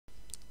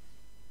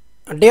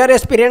Dear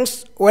aspirants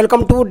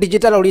welcome to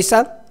digital Odisha.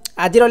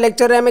 आज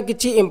lecture में आम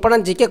किसी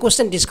इंपोर्टेंट जीके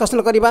क्वेश्चन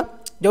डिस्कसन करवा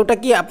जोटा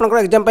कि आपंकर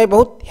एग्जाम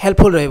बहुत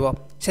हेल्पफुल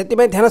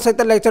रही ध्यान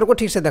सहित लेक्चर को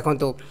ठीक से देखो।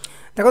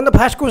 देखो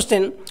fast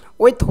question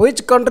with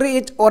which country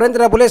is orange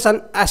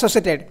revolution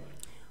associated.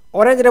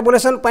 Orange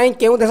revolution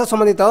क्यों देश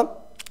संबंधित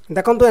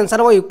देखो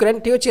आंसर हम यूक्रेन।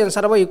 ठीक अच्छे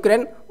आंसर हम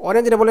यूक्रेन।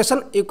 ऑरेंज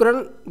रेवोल्यूशन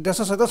यूक्रेन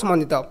देश सहित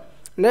संबंधित।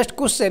 Next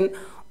question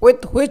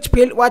with which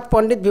field was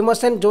Pandit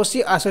Bhimsen Joshi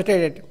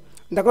associated.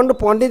 देखो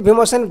पंडित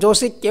भीमसेन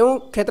जोशी क्यों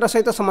क्षेत्र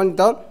सहित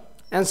संबंधित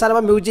आंसर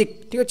हम म्यूजिक।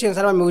 ठीक अच्छे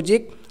आंसर हम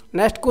music.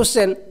 Next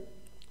question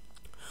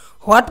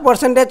what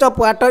percentage of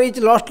water is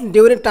lost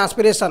during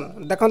transpiration.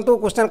 देखो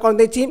क्वेश्चन कौन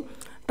देछि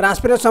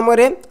ट्रांसपिरेशन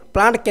समय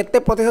प्लांट केते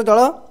प्रतिशत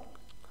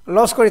जल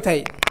लॉस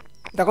करिथाय।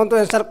 देखो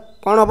आंसर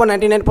कौन हम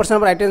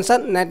 99% राइट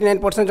आंसर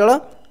 99% जल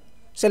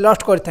से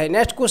lost करिथाय।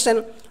 Next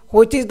question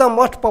which is the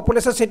most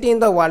population city in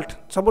the world.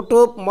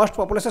 सबुठु most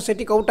population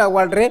city Kota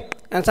world रे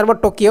आंसर हम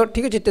टोकियो।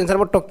 ठीक अच्छे आंसर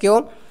हम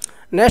Tokyo.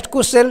 Next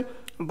question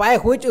by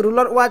which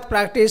ruler was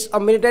practice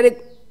of military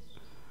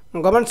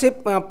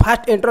गवर्नशिप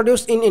fast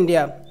introduce in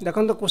India.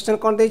 देखो question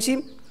कौन देछि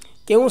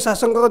केउं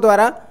शासक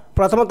द्वारा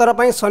प्रथम थर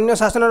पर सैन्य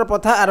शासन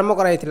प्रथा आरंभ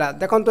कराइथिला।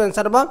 देखो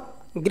आंसर हम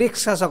ग्रीक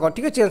शासक।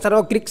 ठीक अच्छे आंसर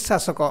हम ग्रीक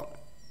शासक।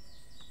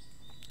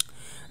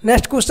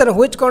 Next question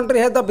which country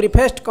has the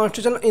ब्रीफेस्ट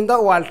constitution in the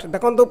world.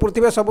 देखो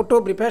पृथ्वी सबुठु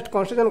ब्रीफेस्ट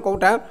कॉन्स्टिट्यूशन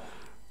कोटा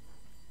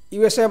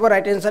यूएसए हम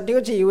राइट आंसर। ठीक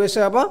अच्छे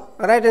यूएसए हम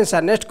right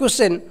answer. Next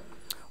question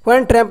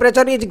when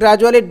temperature is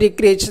gradually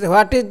decreased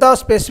what is the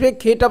specific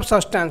heat of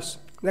substance।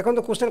 देखो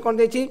question कौन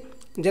देछि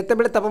जेते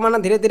बेले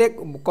तापमान धीरे धीरे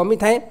कमी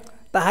थाए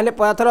ताहाले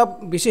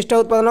पदार्थर विशिष्ट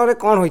उत्पादन रे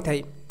कौन होई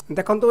थाए।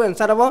 देखो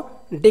आंसर हम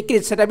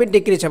डिक्रीज सेटा भी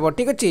डिक्रीज हम।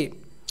 ठीक अच्छे।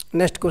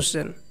 Next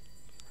question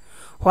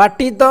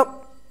what is the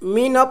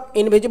mean of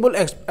invisible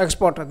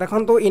export.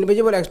 देखो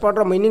इनविजिबल एक्सपोर्ट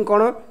रो मीनिंग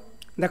कौन।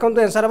 देखो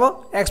आंसर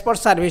हम एक्सपोर्ट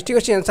सर्विस। ठीक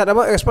अच्छे आंसर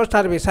हम export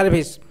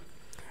service.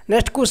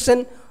 Next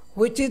question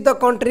which is the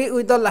country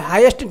with the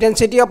highest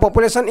density of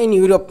population in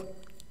Europe.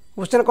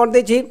 Question कौन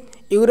देछि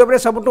Europe रे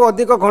सबुठु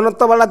अधिक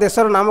घनत्व वाला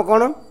देशर नाम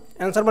कौन।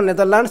 आंसर हम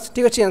नेदरलैंड्स।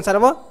 ठीक अच्छे आंसर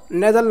हम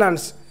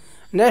नेदरलैंड्स।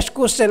 नेक्स्ट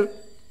क्वेश्चन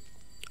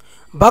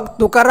भक्त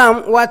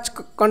Tukaram was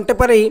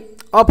contemporary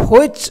of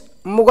which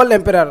Mughal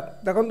emperor.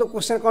 देखो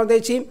क्वेश्चन कौन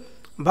देछि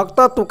भक्त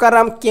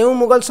तुकाराम क्यों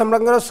मुगल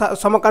सम्राट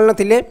समकालीन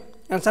थिले।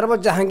 आंसर हम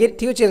जहांगीर।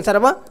 ठीक अच्छे आंसर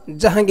हम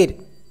Jahangir.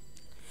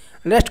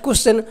 Next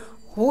question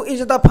who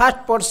is the first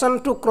person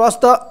to cross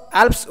the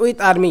Alps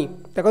with army.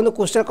 देखो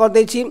क्वेश्चन कर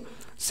देछि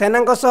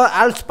सेना सह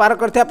आल्प्स पार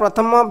करथिया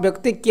प्रथम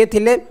व्यक्ति किए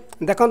थिले।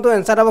 देखो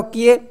आंसर हम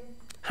किए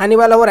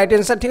हानिवाल हम राइट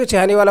आंसर। ठीक अच्छे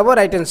हानिवाल हम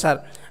right answer.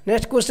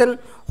 Next question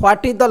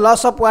what is the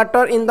loss of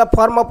water in the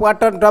form of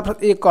water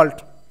drop is called.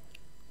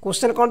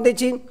 Question कौन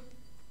देछि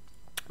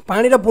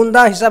पानी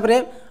बुंदा हिसाब रे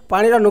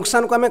पानी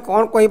नुकसान को आम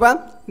कौन कहबा।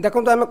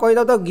 देखो आम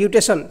कहीदा तो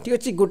ग्यूटेशन। ठीक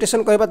अच्छे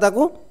ग्यूटेशन कहबा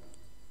ताकू।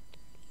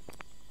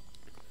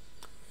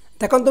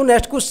 देखो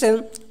next question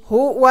who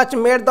was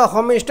made the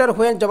home minister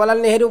when Jawaharlal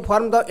Nehru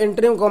form the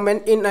interim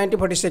government in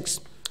 1946।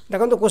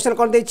 देखो क्वेश्चन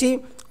कौन देछि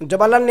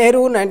जवाहरलाल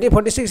नेहरू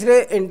 1946 रे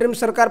इंटरिम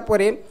सरकार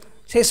पर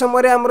से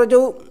समय आमर जो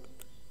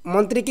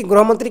मंत्री की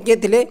गृह मंत्री किए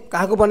थे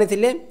क्या बने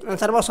थे।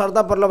 आंसर हम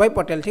सरदार वल्लभ भाई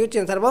पटेल। ठीक अच्छे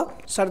आंसर हम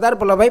सरदार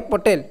वल्लभ भाई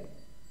Patel.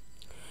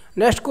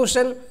 Next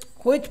question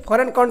which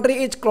foreign country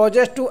is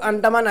closest to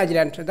Andaman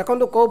island.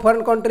 देखो कौ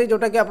फॉरेन कंट्री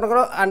जोटा कि आपनकर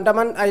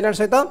अंडमान आइलैंड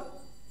सहित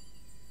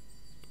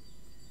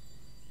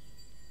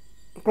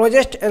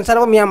क्लोजेस्ट। आंसर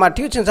हम म्यांमार।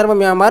 ठीक अच्छे आंसर हम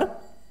Myanmar.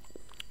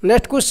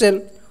 Next question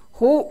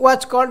who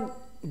was called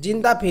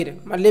जिंदा फिर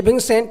लिविंग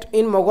सेंट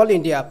इन मुगल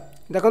इंडिया।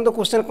 देखो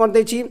क्वेश्चन कौन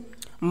देछि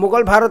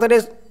मुगल भारत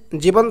में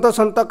जीवंत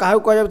सन्त क्या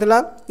कहला।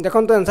 देखो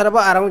आंसर हम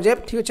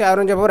औरंगजेब। ठीक अच्छे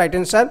औरंगजेब हम right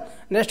answer.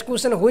 Next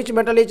question which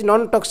metal is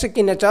non toxic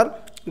in nature.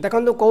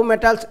 देखो कौ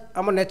मेटल्स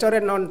आम नेचर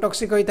में नॉन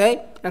टॉक्सिक होता है।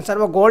 आंसर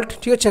हम गोल्ड।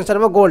 ठीक अच्छे आंसर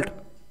हम gold.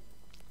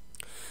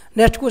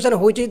 Next question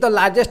which is the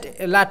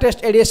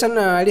latest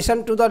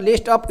addition to the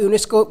list of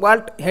UNESCO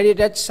world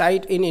heritage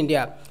site in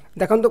India.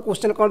 देखो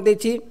क्वेश्चन कौन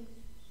देछि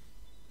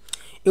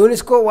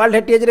यूनेस्को वर्ल्ड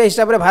हेरिटेज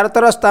हिसाब से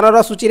भारतर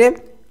स्थान सूची में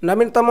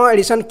नवीनतम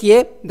एडिशन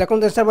किए। देखो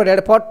आंसर हम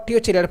रेड फोर्ट। ठीक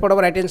अच्छे रेड फोर्ट हम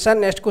right answer.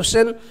 Next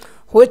question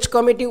which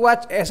committee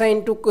was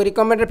assign to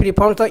recommended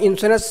reforms the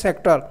insurance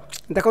sector.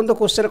 देखो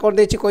क्वेश्चन कौन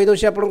देछि कहि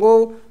दोछि आपनको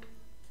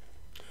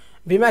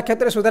बीमा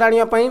क्षेत्र में सुधार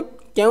आने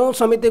क्यों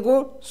समिति को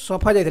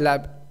सफा जाइथिला।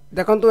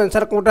 देखो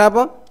आंसर कोटा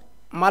हम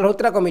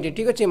मालहोत्रा कमिटी।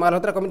 ठीक अच्छे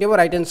मालहोत्रा कमिटी हम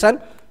right answer.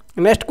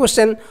 Next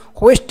question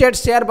which state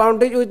share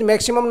boundaries with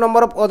maximum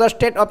number of other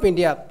state of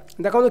India.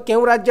 देखो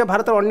क्यों राज्य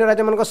भारत अन्य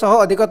राज्य मान सह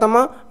अधिकतम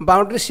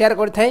बाउंड्री शेयर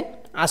करथाय।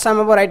 आसाम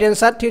हम राइट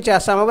आंसर। ठीक है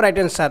आसाम हम right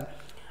answer.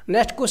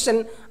 Next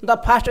question the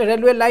first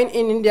railway line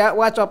in India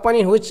was open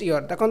in which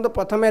year. देखो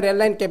प्रथम रेल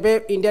लाइन केबे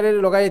इंडिया रे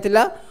लगा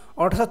जाइथिला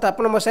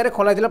 1853 मसीह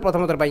खोला जाइथिला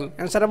प्रथम थर पई।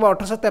 आंसर हम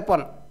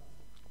 1853।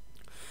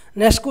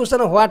 Next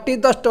question what is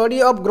the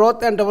study of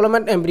growth and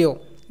development embryo.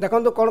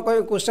 देखो कौन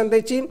क्वेश्चन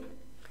देछि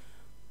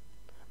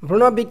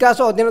भ्रूण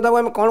विकास अध्ययन को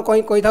आम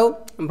कौन कही था।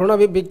 भ्रूण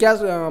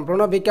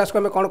विकास को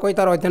आम कौन कही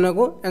तार अध्ययन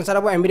को। आंसर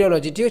हम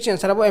एम्ब्रियोलॉजी। ठीक अच्छे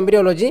आंसर हम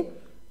embryology.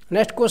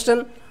 Next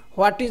question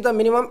what is the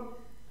minimum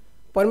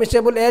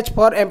permissible as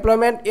for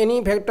employment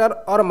any factor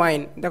और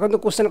माइन देखो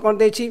क्वेश्चन कौन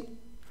देछि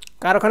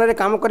कारखाना रे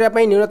काम करिया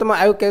पई न्यूनतम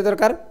आयु के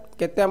दरकार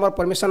केते हमर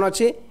परमिशन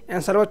अछि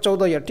आंसर हो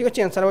 14 ईयर ठीक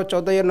अछि आंसर हो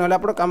 14 ईयर नहले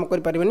आपण काम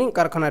करि परिबनी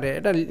कारखाना रे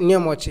एटा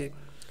नियम अछि।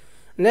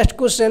 Next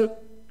question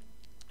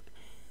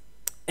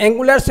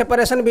angular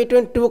separation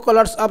between two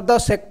colours of the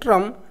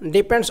spectrum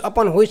depends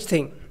upon which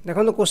thing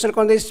देखो क्वेश्चन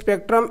कौन देछि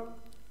स्पेक्ट्रम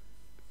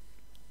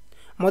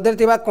मध्य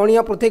थिबा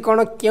कोणीय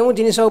पृथक्करण केउ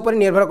जिनिस उपर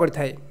निर्भर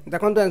करथाय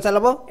देखो आंसर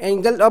हबो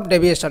एंगल ऑफ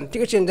डेविएशन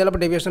ठीक अछि एंगल ऑफ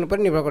डेविएशन उपर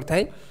निर्भर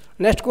करथाय।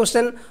 Next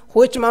question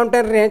which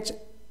mountain range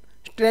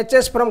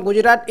stretches from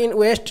Gujarat in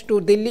waste to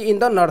Delhi in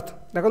the north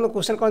देखो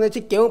क्वेश्चन कौन देछि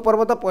केउ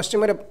पर्वत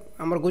पश्चिम रे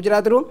हमर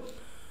गुजरात रु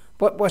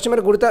पश्चिम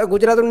रे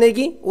गुजरात रु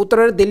नेकी उत्तर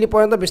रे दिल्ली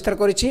पर्यंत विस्तार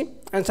करिछि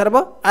आंसर हबो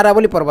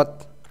अरावली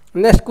पर्वत।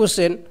 Next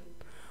question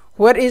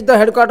where is the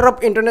headquarter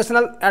of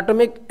international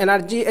atomic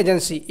energy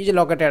agency is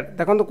located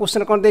देखो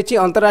क्वेश्चन कौन देछि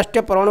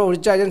अंतरराष्ट्रीय परमाणु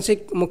ऊर्जा एजेंसी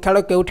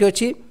मुख्यालय केउठी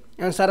अछि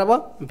आंसर हबो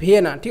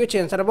वियना ठीक अछि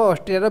आंसर हबो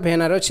ऑस्ट्रेलिया रो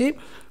वियना रे अछि।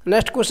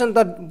 Next question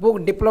the book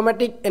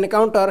diplomatic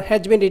encounter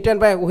has been written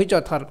by which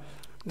author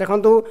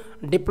देखो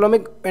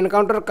डिप्लोमिक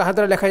एनकाउंटर क्या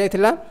द्वारा लिखा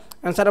जाता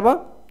आंसर हम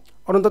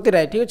अरुंधति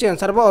राय ठीक अच्छे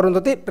आंसर हम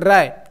अरुंधति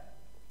राय।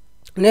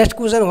 Next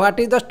question what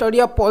is the study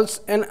of pulse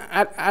and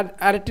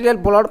arterial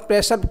blood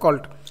pressure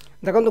called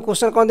देखो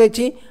क्वेश्चन कौन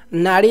देछि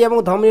नाड़ी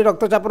और धमनी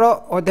रक्तचापर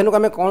अध्ययन को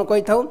आम कौन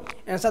कही था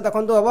आंसर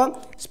देखो हम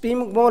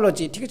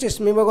स्पीमोलॉजी ठीक अच्छे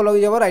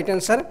स्पीमोलॉजी हम right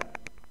answer.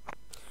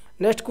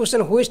 Next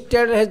question which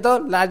state has the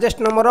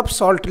largest number of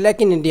salt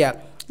lake in India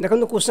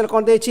देखो क्वेश्चन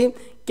कौन देछि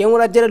केउ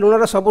राज्य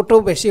लुणर सबुठ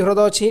बेसी ह्रद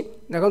अच्छी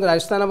देखो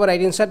राजस्थान हम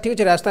राइट आंसर ठीक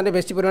है राजस्थान में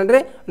बेसी परिमाण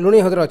में लुणी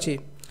ह्रद अच्छी।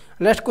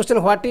 Next question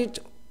what is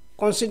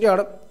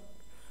considered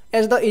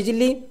as the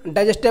easily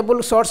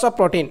digestible source of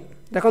protein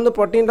देखो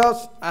प्रोटीन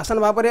आसान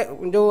भाव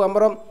में जो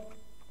आमर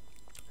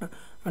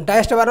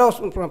डाइजेस्ट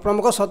होवार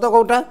प्रमुख सत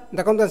कौटा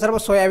देखो answer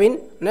soybean.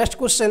 Next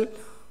question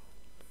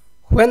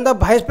when the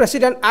vice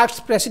president asks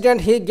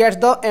president he gets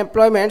the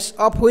employments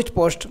of which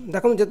post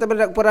देखो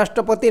जिते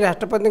उपराष्ट्रपति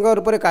राष्ट्रपति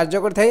रूप में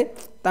कार्य करते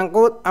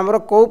आमर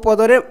कौ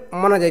पदरे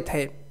मना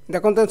जाए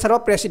देखो आंसर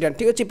प्रेसिडेंट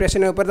ठीक अच्छे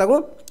प्रेसिडेंट उपर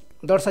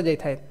दर्शा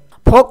जाए।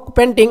 Folk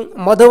painting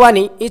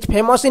Madhubani is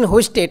famous in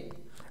which state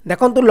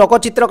देखो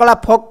लोकचित्रकला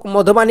फोक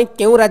मधुबानी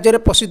केउ राज्य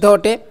में प्रसिद्ध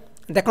अटे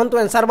देखो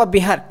आंसर हम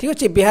बिहार ठीक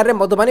अच्छे बिहार में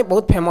मधुबानी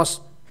बहुत famous.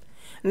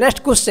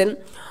 Next question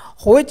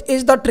which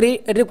is the tree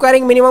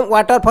requiring minimum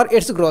water for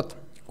its growth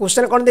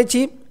question कौन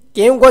देछि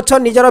केउ गछ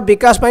निजर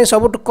विकास पाई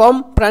सबुठ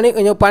कम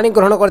पानी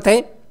ग्रहण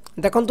करथाय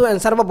देखो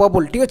आंसर हम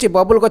बबुल ठीक अच्छे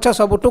बबुल गछ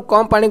सबुठ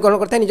कम पानी ग्रहण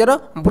करथाय निजर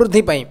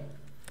वृद्धि पाई।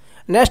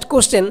 Next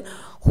question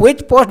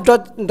which post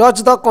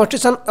does the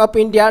constitution of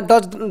India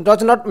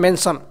does not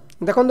mention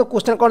देखो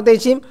क्वेश्चन कौन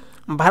देछि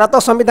भारत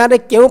संविधान रे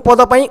केउ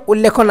पद पाई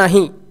उल्लेख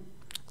नाही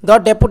द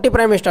डेप्यूटी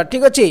प्राइम मिनिस्टर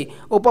ठीक अच्छे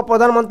उप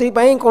प्रधानमंत्री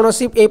पाई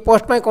कोनोसी ए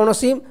पोस्ट पाई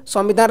कोनोसी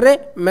संविधान रे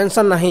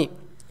मेंशन नाही।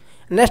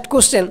 Next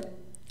question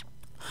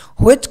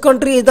which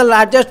country is the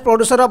largest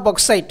producer of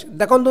bauxite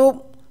देखो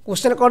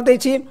क्वेश्चन कर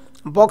देछि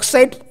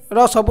बॉक्साइट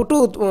रो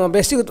सबुठु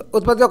बेसी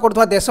उत्पादन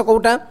करथवा देश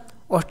कोटा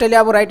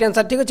ऑस्ट्रेलिया वो राइट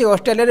आंसर ठीक अच्छे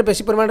ऑस्ट्रेलिया रे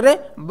बेसी परिमाण रे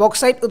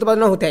बॉक्साइट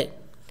उत्पादन होता है।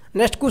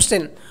 Next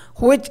question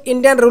which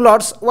Indian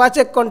rulers was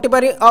a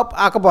contemporary of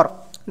Akbar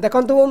देखो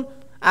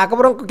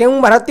अकबर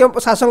केउ भारतीय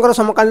शासक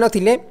समकालीन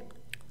थिले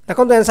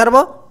देखो आंसर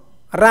हम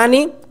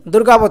रानी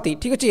दुर्गावती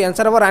ठीक अच्छे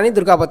आंसर हम Rani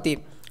Durgavati.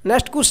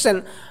 Next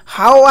question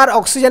how are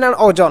oxygen and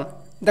ozone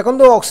देखो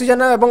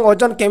ऑक्सीजन एवं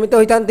ओजोन केमिति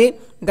होता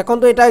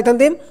देखो यहाँ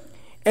होता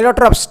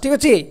एलोट्रप्स ठीक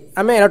अच्छे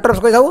आम एलोट्रप्स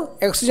कही था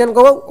ऑक्सीजन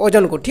को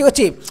ओजोन को ठीक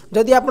अच्छे।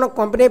 जदि आप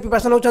कंपनी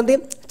प्रिपरेशन होती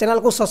चैनल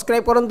को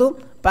सब्सक्राइब करूँ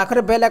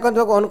पाखे बेल आइकन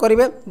ऑन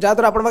करेंगे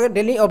जहाँद्वारा आप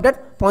डेली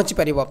अपडेट पहुँची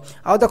पार।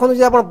 आउ देखो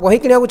जी आप बही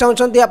किणा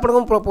चाहते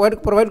आपको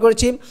प्रोवाइड कर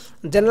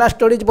जनरल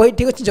स्टडीज बही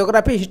ठीक अच्छे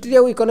जियोग्राफी हिस्ट्री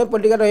और इकोनॉमिक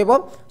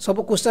पॉलिटिकल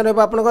सब क्वेश्चन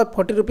रहा आप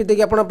 40 रुपीज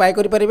देके आप बाय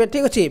करेंगे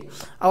ठीक अच्छे।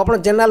 आप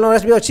जनरल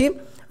नॉलेज भी अच्छी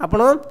आप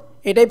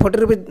ये 40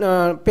 रुपीज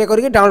पे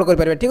करके डाउनलोड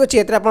करेंगे ठीक अच्छे।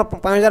 ये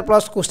 5000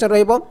 प्लस क्वेश्चन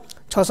रही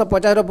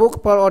 650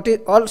 book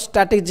all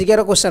static GK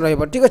question रही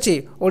ठीक अच्छे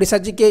Odisha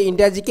GK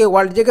India GK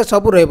world GK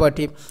सब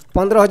रही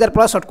 15000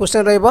 प्लस शॉर्ट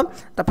क्वेश्चन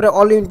रही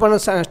ऑल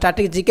इम्पोर्टेंट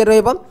स्टैटिक जीके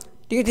रही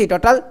ठीक अच्छे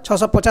टोटाल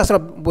 650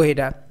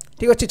 बहीटा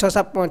ठीक अच्छे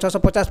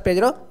 650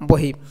 पेज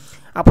बही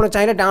आप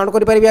चाहिए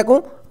डाउनलोड करेंगे या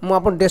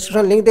मुझे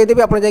डिस्क्रिप्शन लिंक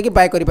देदेवी आप जाकि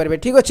बाय करेंगे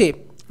ठीक अच्छे।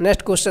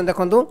 नेक्स्ट क्वेश्चन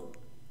देखो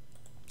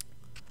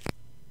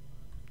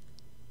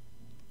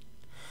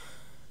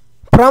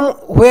from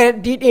where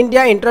did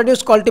India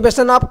introduce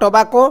cultivation of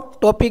tobacco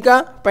टोपिका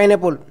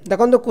pineapple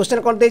देखो क्वेश्चन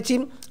कौन देछि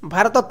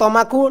भारत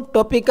तमाकू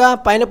टोपिका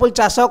पाइनएप्पल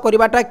चाष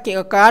करवाटा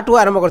काठू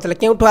आरंभ करथिला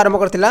केउठू आरंभ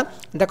करथिला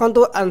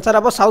देखो आंसर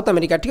हम साउथ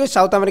अमेरिका ठीक है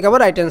साउथ अमेरिका वो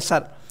right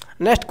answer.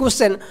 Next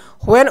question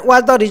when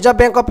was the reserve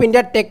bank of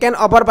India taken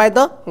over by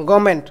the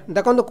government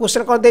देखो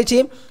क्वेश्चन कौन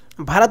देछि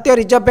भारतीय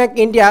रिजर्व बैंक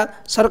इंडिया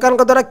सरकार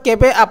द्वारा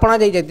केबे आपणा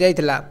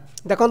जाइथिला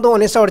देखो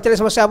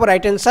 1948 मसीहा हम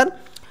right answer.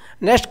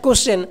 Next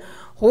question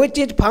which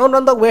is found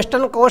on the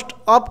western coast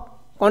of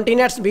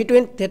continents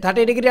between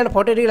 30 degree and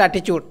 40 degree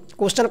latitude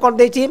question कौन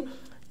देछि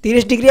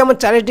 30 डिग्री और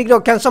 40 डिग्री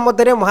अक्षांश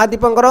मध्य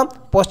महाद्वीपंकर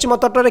पश्चिम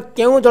तट में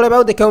क्यों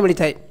जलवायु देखा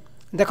मिलता है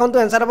देखो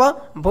आंसर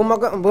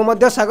हम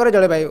भूमध्य सागर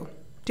जलवायु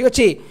ठीक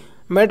अच्छे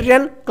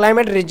Mediterranean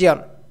climate reason.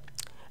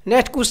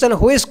 Next question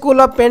हुई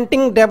school of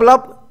painting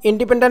develop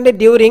independently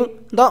during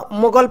the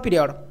Mughal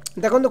period.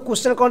 देखो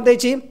क्वेश्चन कौन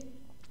देछि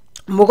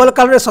मुगल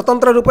काल में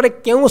स्वतंत्र रूप से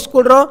क्यों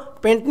स्कूल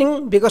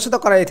पेंटिंग विकसित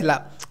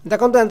कराइथिला।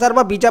 देखो आंसर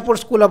बा बीजापुर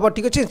स्कूल हम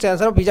ठीक अच्छे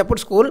answer Bijapur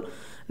school.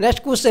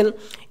 Next question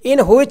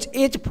in which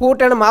is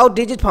foot and mouth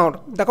disease found.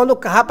 देखो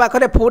क्या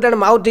पाखे फुट एंड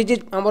माउथ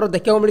डिजीज आम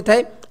देखा मिलता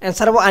है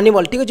आंसर हम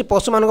एनिमल ठीक अच्छे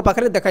पशु मान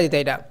पाखे देखा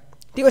जाता है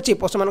ठीक अच्छे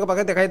पशु मान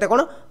पाखे देखा जाता है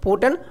कौन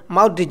foot and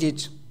mouth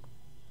disease.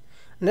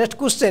 Next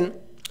question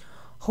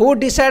who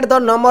decide the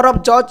number of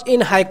जज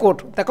इन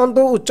हाईकोर्ट। देखो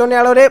उच्च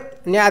न्यायालय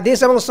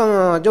न्यायाधीश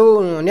जो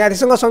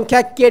न्यायाधीशों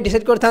संख्या किए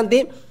डिसाइड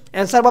करते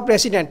आंसर हम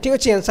प्रेसिडेंट ठीक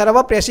अच्छे आंसर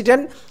हम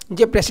प्रेसिडेंट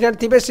जे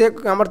प्रेसिडेंट थे से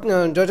आम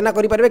योजना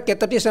करेंगे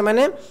केतोटी से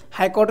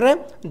हाईकोर्ट रे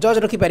जज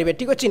रखिपारे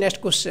ठीक अच्छे।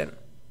 Next question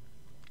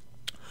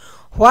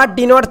what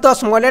denote the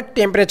smallest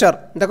temperature.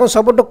 देखो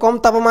सबुठ कम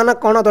तापमान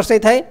कौन दर्शाई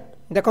थाए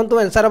देखो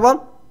आंसर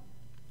हम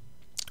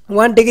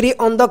 1 degree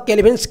on the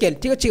kelvin scale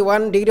ठीक अच्छे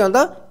 1 डिग्री ऑन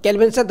द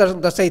केल्विन से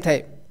दर्शाई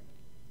थाए।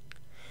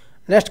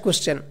 Next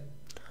question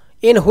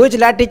in which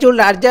latitude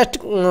largest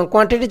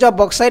quantities of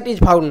bauxite is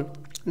found.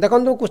 देखो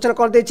क्वेश्चन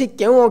कौन देछि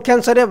क्यों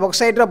अक्षांश में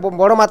बॉक्साइट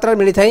बड़ मात्रा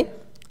मिलता है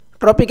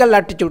ट्रॉपिकल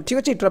लैटिट्यूड ठीक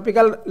अच्छे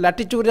ट्रॉपिकल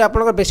लैटिट्यूड रे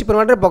आपन बेसी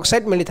परिमाण में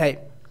बॉक्साइट मिलता है।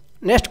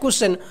 Next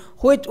question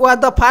which was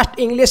the first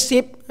English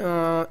ship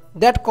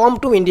that come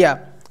to India.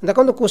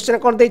 देखो क्वेश्चन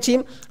कौन देछि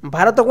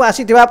भारत को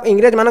आसीथिबा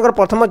इंग्रेज मानकर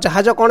प्रथम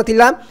जहाज कौन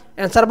थिला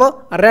आंसर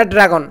हम रेड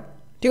ड्रैगन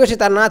ठीक अच्छे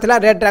तार ना थिला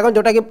रेड ड्रैगन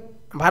जोटा कि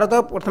भारत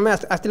प्रथम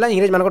आसीथिला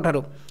इंग्रेज मानकर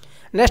ठारू।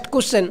 Next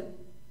question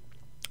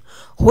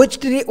which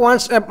tree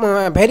once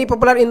very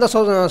popular in the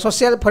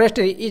social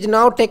forestry is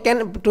now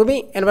taken to be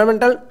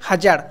environmental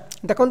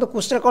hazard. देखो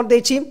क्वेश्चन कौन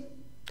देछि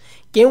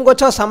क्यों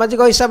गछ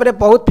सामाजिक हिसाब से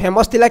बहुत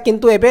फेमस थिला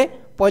किंतु एबे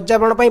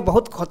पर्यावरण पर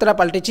बहुत खतरा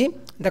पलटि।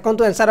 देखो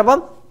आंसर हम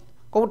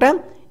कौटा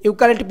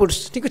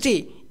यूकालिप्टस ठीक अच्छे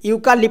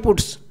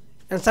यूकालिप्टस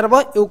आंसर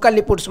हम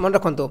यूकालिप्टस मन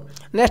रखु।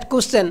 Next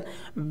question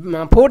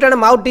foot and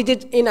mouth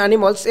disease in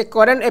animals A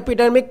current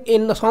epidemic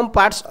in some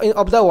parts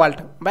of the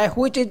world by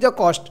which is the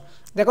cost.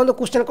 देखो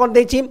क्वेश्चन कौन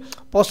देछि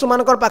पशु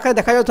मान पाखे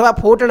देखा जाता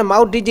फुट एंड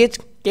माउथ डिजीज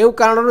क्यों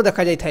कारण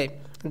देखा जाए।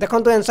 देखो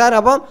आंसर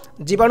हम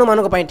जीवाणु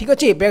मान ठीक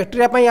अच्छे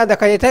बैक्टेरिया या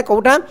देखा जाए है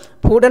कौटा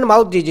foot and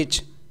mouth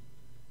disease.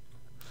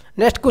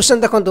 Next question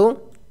देखो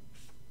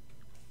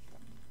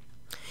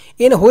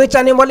in which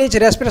animal is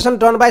respiration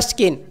done by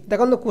skin.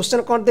 देखो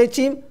क्वेश्चन कौन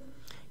देछि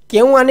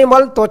क्यों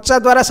एनिमल त्वचा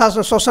द्वारा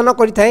शोषण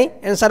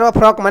करें आंसर हम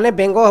फ्रॉक माने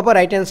बेंग हम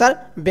राइट आंसर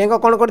बेंग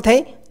कौन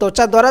करें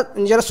त्वचा द्वारा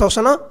निजर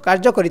शोषण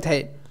कार्य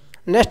करें।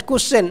 Next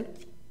question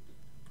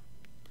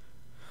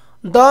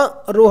the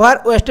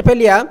Ruhr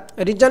Westphalia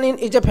reason in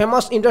is a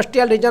famous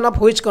industrial region of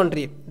which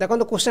country. देखो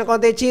क्वेश्चन कौन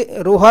देछि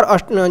रूहर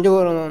जो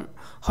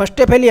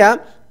वेस्टफेलिया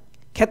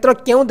क्षेत्र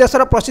क्यों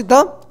देशर प्रसिद्ध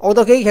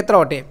औद्योगिक क्षेत्र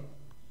अटे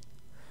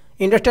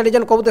इंडस्ट्रियल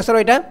रीजन कौ देशर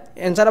यहाँ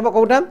आंसर हम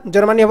कौटा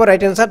जर्मनी हम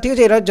राइट आंसर ठीक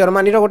अच्छे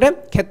जर्मनी गोटे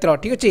क्षेत्र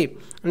ठीक अच्छे।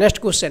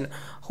 Next question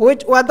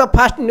which was the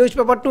first news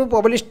paper two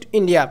published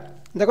India.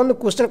 देखो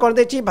क्वेश्चन कौन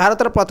देछि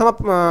भारत प्रथम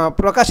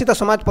प्रकाशित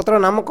समाजपत्र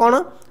नाम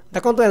कौन।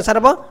 देखो आंसर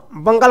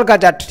हम बंगाल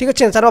गाजेट ठीक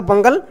अच्छे आंसर हम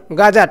Bengal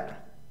गाजेट।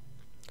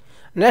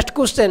 Next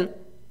question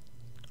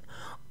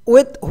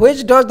with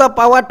which does the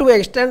power to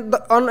extend the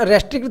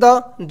unrestrict the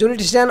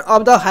jurisdiction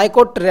of the high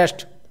court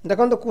rest।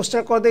 देखो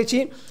क्वेश्चन कर देछि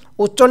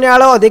उच्च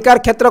न्यायालय अधिकार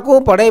क्षेत्र को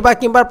बढ़ाइबा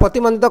किंबा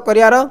प्रतिबंधित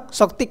करियार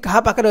शक्ति कहा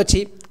पाखरे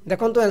अछि।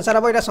 देखो आंसर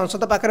हम यहाँ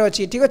संसद पाखरे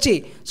अछि ठीक अच्छे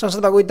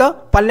संसद पाख विथ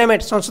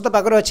पार्लियामेंट संसद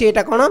पाखरे अछि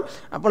एटा कोन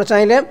आपण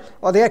चाहिए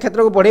अधिकार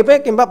क्षेत्र को बढ़ाइबे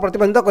किंबा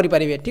प्रतिबंधित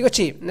करि ठीक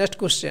अच्छे। नेक्स्ट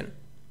क्वेश्चन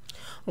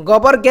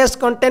गोबर gas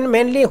contain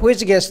mainly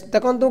which gas.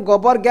 देखो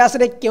गोबर गैस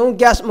रे क्यों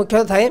गैस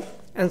मुख्य थाए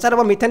आंसर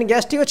हम मिथेन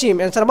गैस ठीक अच्छे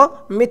आंसर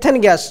हम methane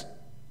gas.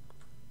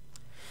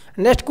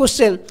 Next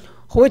question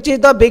which is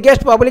the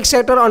biggest public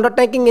sector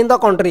undertaking in the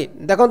country.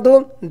 देखो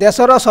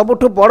देशर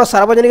सबुठ बड़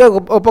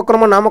सार्वजनिक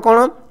उपक्रम नाम कौन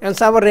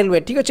आंसर हम रेलवे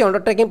ठीक अच्छे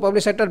अंडरटेकिंग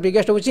पब्लिक सेक्टर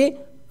बिगेस्ट होची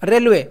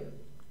railway.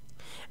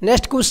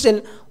 Next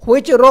question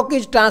which rock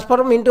is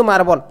transform into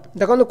marble.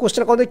 देखो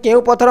क्वेश्चन कहते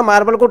क्यों पत्थर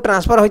मार्बल को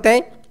ट्रांसफर होता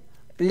है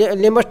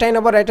लिमोस्टाइन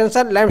हम राइट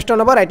आंसर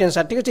लाइमस्टोन हम राइट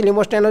आंसर ठीक अच्छे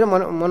लिमोस्टाइन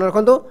मन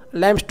रखु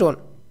limestone.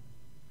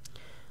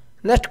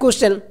 Next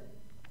question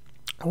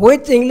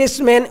which English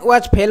man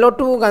was fellow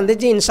to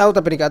Gandhiji in south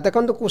Africa.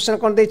 देखो क्वेश्चन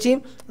कौन देछि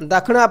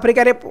दक्षिण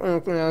अफ्रीका रे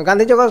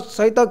गांधीजी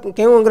सहित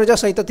क्यों इंग्रेज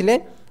सहित थिले।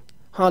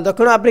 हाँ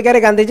दक्षिण अफ्रीका रे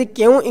गांधीजी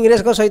क्यों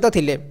इंग्रेज सहित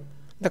थिले।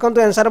 देखो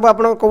आंसर हम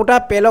आप कौटा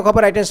पेलक हम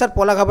राइट आंसर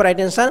पोलाक हम right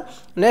answer.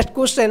 Next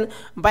question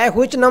by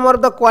which number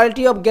the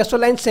quality of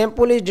gasoline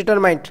sample is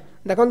determined.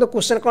 देखो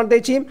क्वेश्चन कौन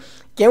देछि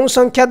क्यों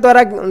संख्या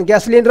द्वारा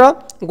गैसोलीन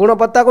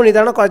गुणवत्ता को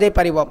निर्धारण कर जाय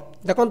परिबो।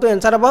 देखो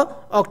आंसर हम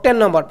ऑक्टेन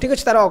नंबर ठीक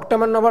अच्छे तार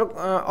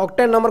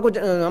ऑक्टेन नंबर को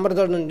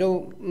जो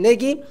नहीं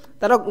कि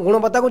तार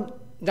गुणवत्ता को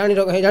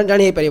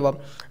जानी परिबो।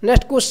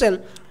 Next question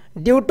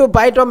due to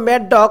bite of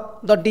mad dog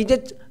the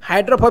disease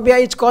hydrophobia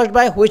is caused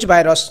by which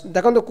virus.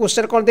 देखो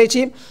क्वेश्चन कौन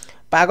देछि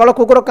पागल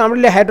कुकुर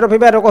कामुड़े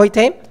हाइड्रोफोबिया रोग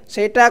होता है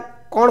सेटा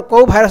कौन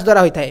कौ भाइरस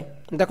द्वारा होता है।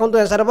 देखो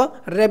आंसर हम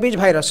रेबीज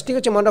भाइरस ठीक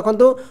अच्छे मन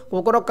रखु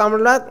कुकुर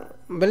कामुड़ा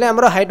बेले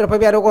आमर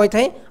हाइड्रोफोबिया रोग होता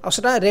है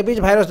और रेबीज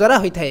भाइरस द्वारा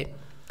होता है।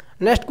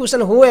 Next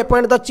question who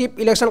appoint the chief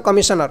election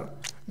commissioner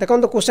देखो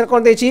क्वेश्चन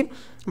कौन देछि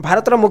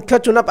भारतर मुख्य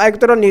चुनाव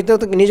आयुक्त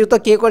नियुक्त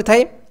किए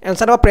करथाय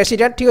आंसर ऑफ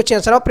प्रेसिडेंट ठीक अच्छे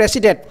आंसर ऑफ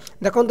प्रेसिडेंट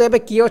देखो एबे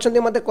किए अछंती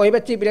मते कहबे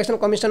चीफ इलेक्शन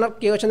कमिशनर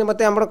किए अछंती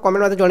मते हमर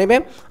कमेंट मते जणेबे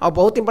आ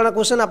बहुत इंपोर्टेंट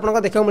क्वेश्चन आपन को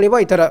देखा मिलिबो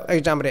इथर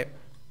एग्जाम रे।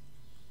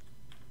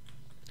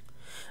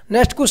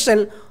 Next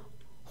question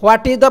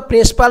what is the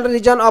principal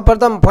reason of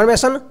the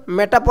formation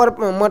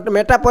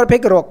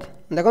metamorphic rock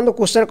देखो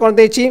क्वेश्चन कौन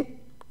देछि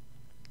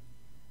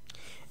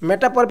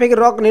मेटामॉर्फिक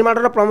रॉक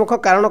निर्माण प्रमुख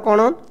कारण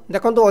कौन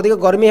देखो अधिक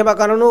गर्मी होगा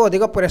कारण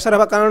अधिक प्रेशर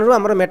होगा कारण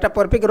आम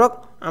मेटामॉर्फिक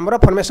रॉक आमर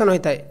फॉर्मेशन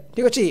होता है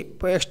ठीक अच्छे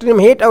एक्सट्रीम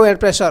हीट और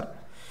pressure.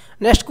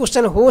 Next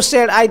question who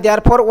said I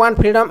therefore want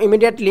freedom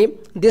immediately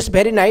this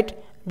very night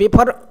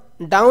before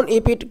down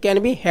if it can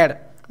be had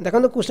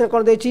देखो क्वेश्चन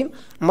कौन देछि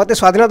मते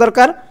स्वाधीन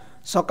दरकार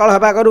सकाल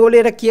हवा आगु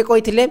बोली किए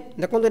कही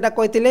देखो यहाँ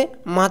कही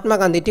महात्मा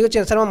गांधी ठीक अच्छे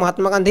answer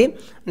Mahatma Gandhi.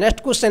 Next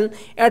question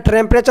a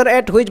temperature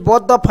at which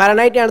both the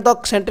Fahrenheit and the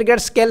centigrade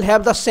scale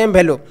have the same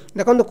value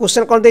देखो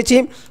क्वेश्चन कौन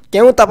देछि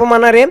केउं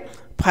तापमान रे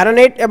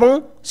फारेनहाइट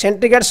एवं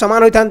सेंटीग्रेड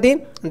समान होता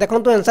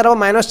देखो आंसर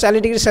हम -40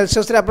 डिग्री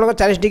सेल्सियस आप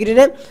 40 डिग्री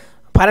रे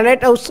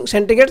फारेनहाइट और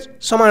सेंटीग्रेड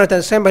समान होता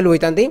है सेम वैल्यू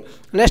होता।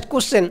 Next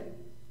question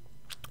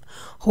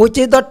which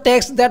is the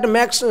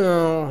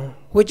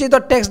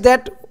tax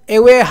that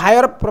a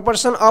higher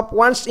proportion of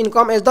one's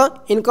income as the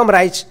income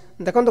rise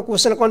देखो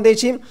क्वेश्चन कौन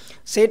देछि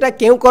सेटा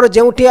केउ कर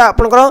जेउठी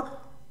आपनकर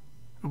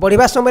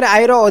बढ़िबा समय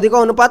आयर अधिक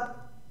अनुपात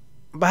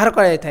बाहर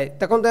कर जाय थाय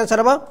देखो आंसर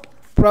हम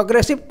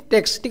प्रोग्रेसिव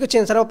टैक्स ठीक है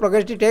आंसर हम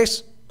progressive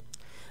tax.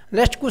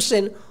 Next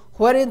question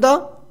where is the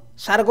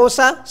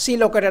सार्गोसा C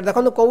located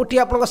देखो कोठी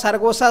आपनकर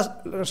सार्गोसा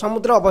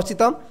समुद्र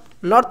अवस्थित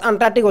नॉर्थ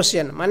अंटार्कटिक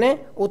ओशियन माने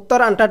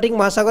उत्तर अंटार्कटिक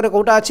महासागर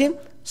कोटा अछि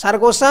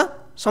सार्गोसा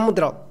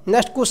समुद्र।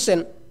 Next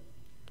question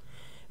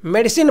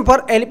medicine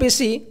for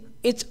LPC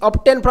is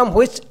obtain from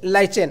which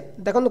licence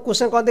देखो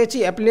क्वेश्चन कौन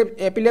देछि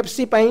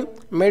एपिलेप्सी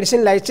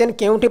मेडिसिन लाइसेंस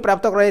केउठी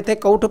प्राप्त कराई थे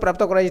कौठु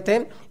प्राप्त कराई थे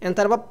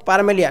आंसर ऑफ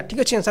पारमेलिया ठीक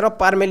अच्छे आंसर ऑफ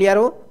पारमेलिया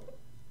रो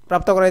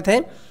प्राप्त कराई थे।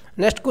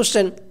 Next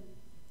question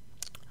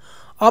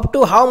up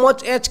to how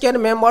much as can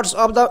members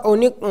of the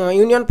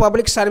union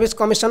public service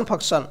commission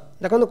function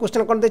देखो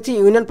क्वेश्चन कौन देछि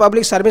यूनियन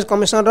पब्लिक सर्विस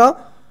कमिशन रो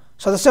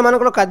सदस्य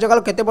मानकर कार्यकाल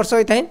केते वर्ष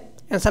होता है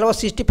आंसर ऑफ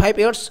 65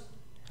 इयर्स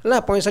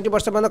है 65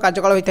 वर्ष पर्यंत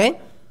कार्यकाल होता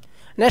है।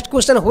 Next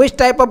question which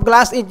type of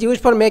glass is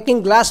used for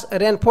making glass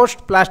reinforced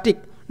plastic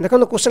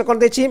देखो क्वेश्चन कौन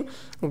देछि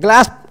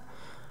ग्लास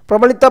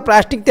प्रबलित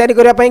प्लास्टिक तैयारी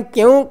करने ପାଇଁ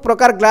केउं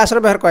प्रकार ग्लास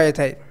व्यवहार कराई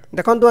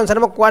देखो आंसर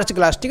हम क्वार्ट्ज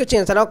ग्लास ठीक अच्छे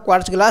answer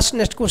quartz glass.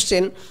 Next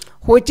question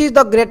which is the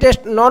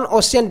greatest non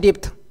ocean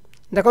depth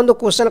देखो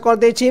क्वेश्चन कौन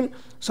देछि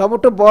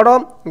सबुठ बड़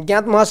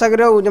ज्ञात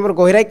महासागर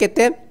गहराई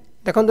केते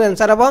देखो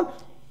आंसर हम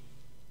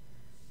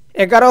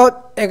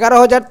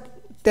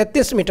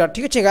 11,033 मीटर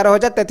ठीक अच्छे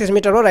 11,033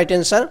 metre right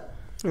answer.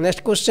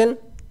 Next question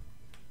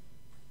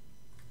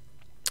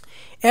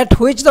at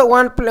which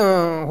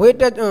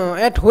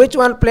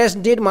one place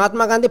did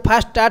Mahatma Gandhi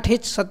first start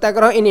his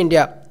Satyagraha in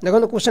India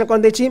देखो क्वेश्चन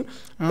कौन देछि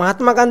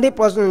महात्मा गांधी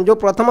जो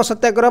प्रथम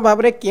सत्याग्रह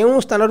भाव में केउं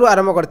स्थान रु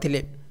आरंभ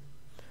करथिले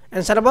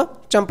आंसर हम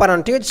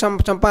चंपारण ठीक है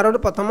चंपारण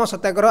प्रथम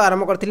सत्याग्रह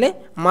आरंभ करथिले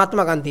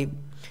महात्मा गांधी।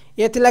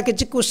 ये थिला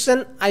किछि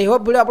क्वेश्चन आई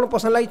होप वीडियो आपन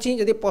पसंद लागिछि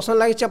यदि पसंद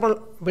लागिछि आपन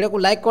वीडियो को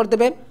लाइक कर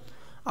देबे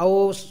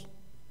आउ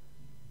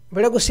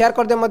वीडियो को शेयर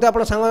कर दे मते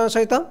अपन संग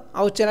सहित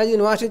आउ चैनल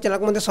नुआ से चैनल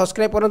को मते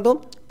सब्सक्राइब करंतु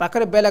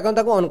पाखरे बेल आइकन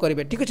ताको ऑन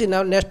करिवे ठीक अछि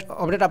नेक्स्ट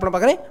अपडेट अपन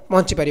पाखरे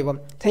पहुंची परिबो।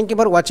 Thank you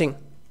for watching.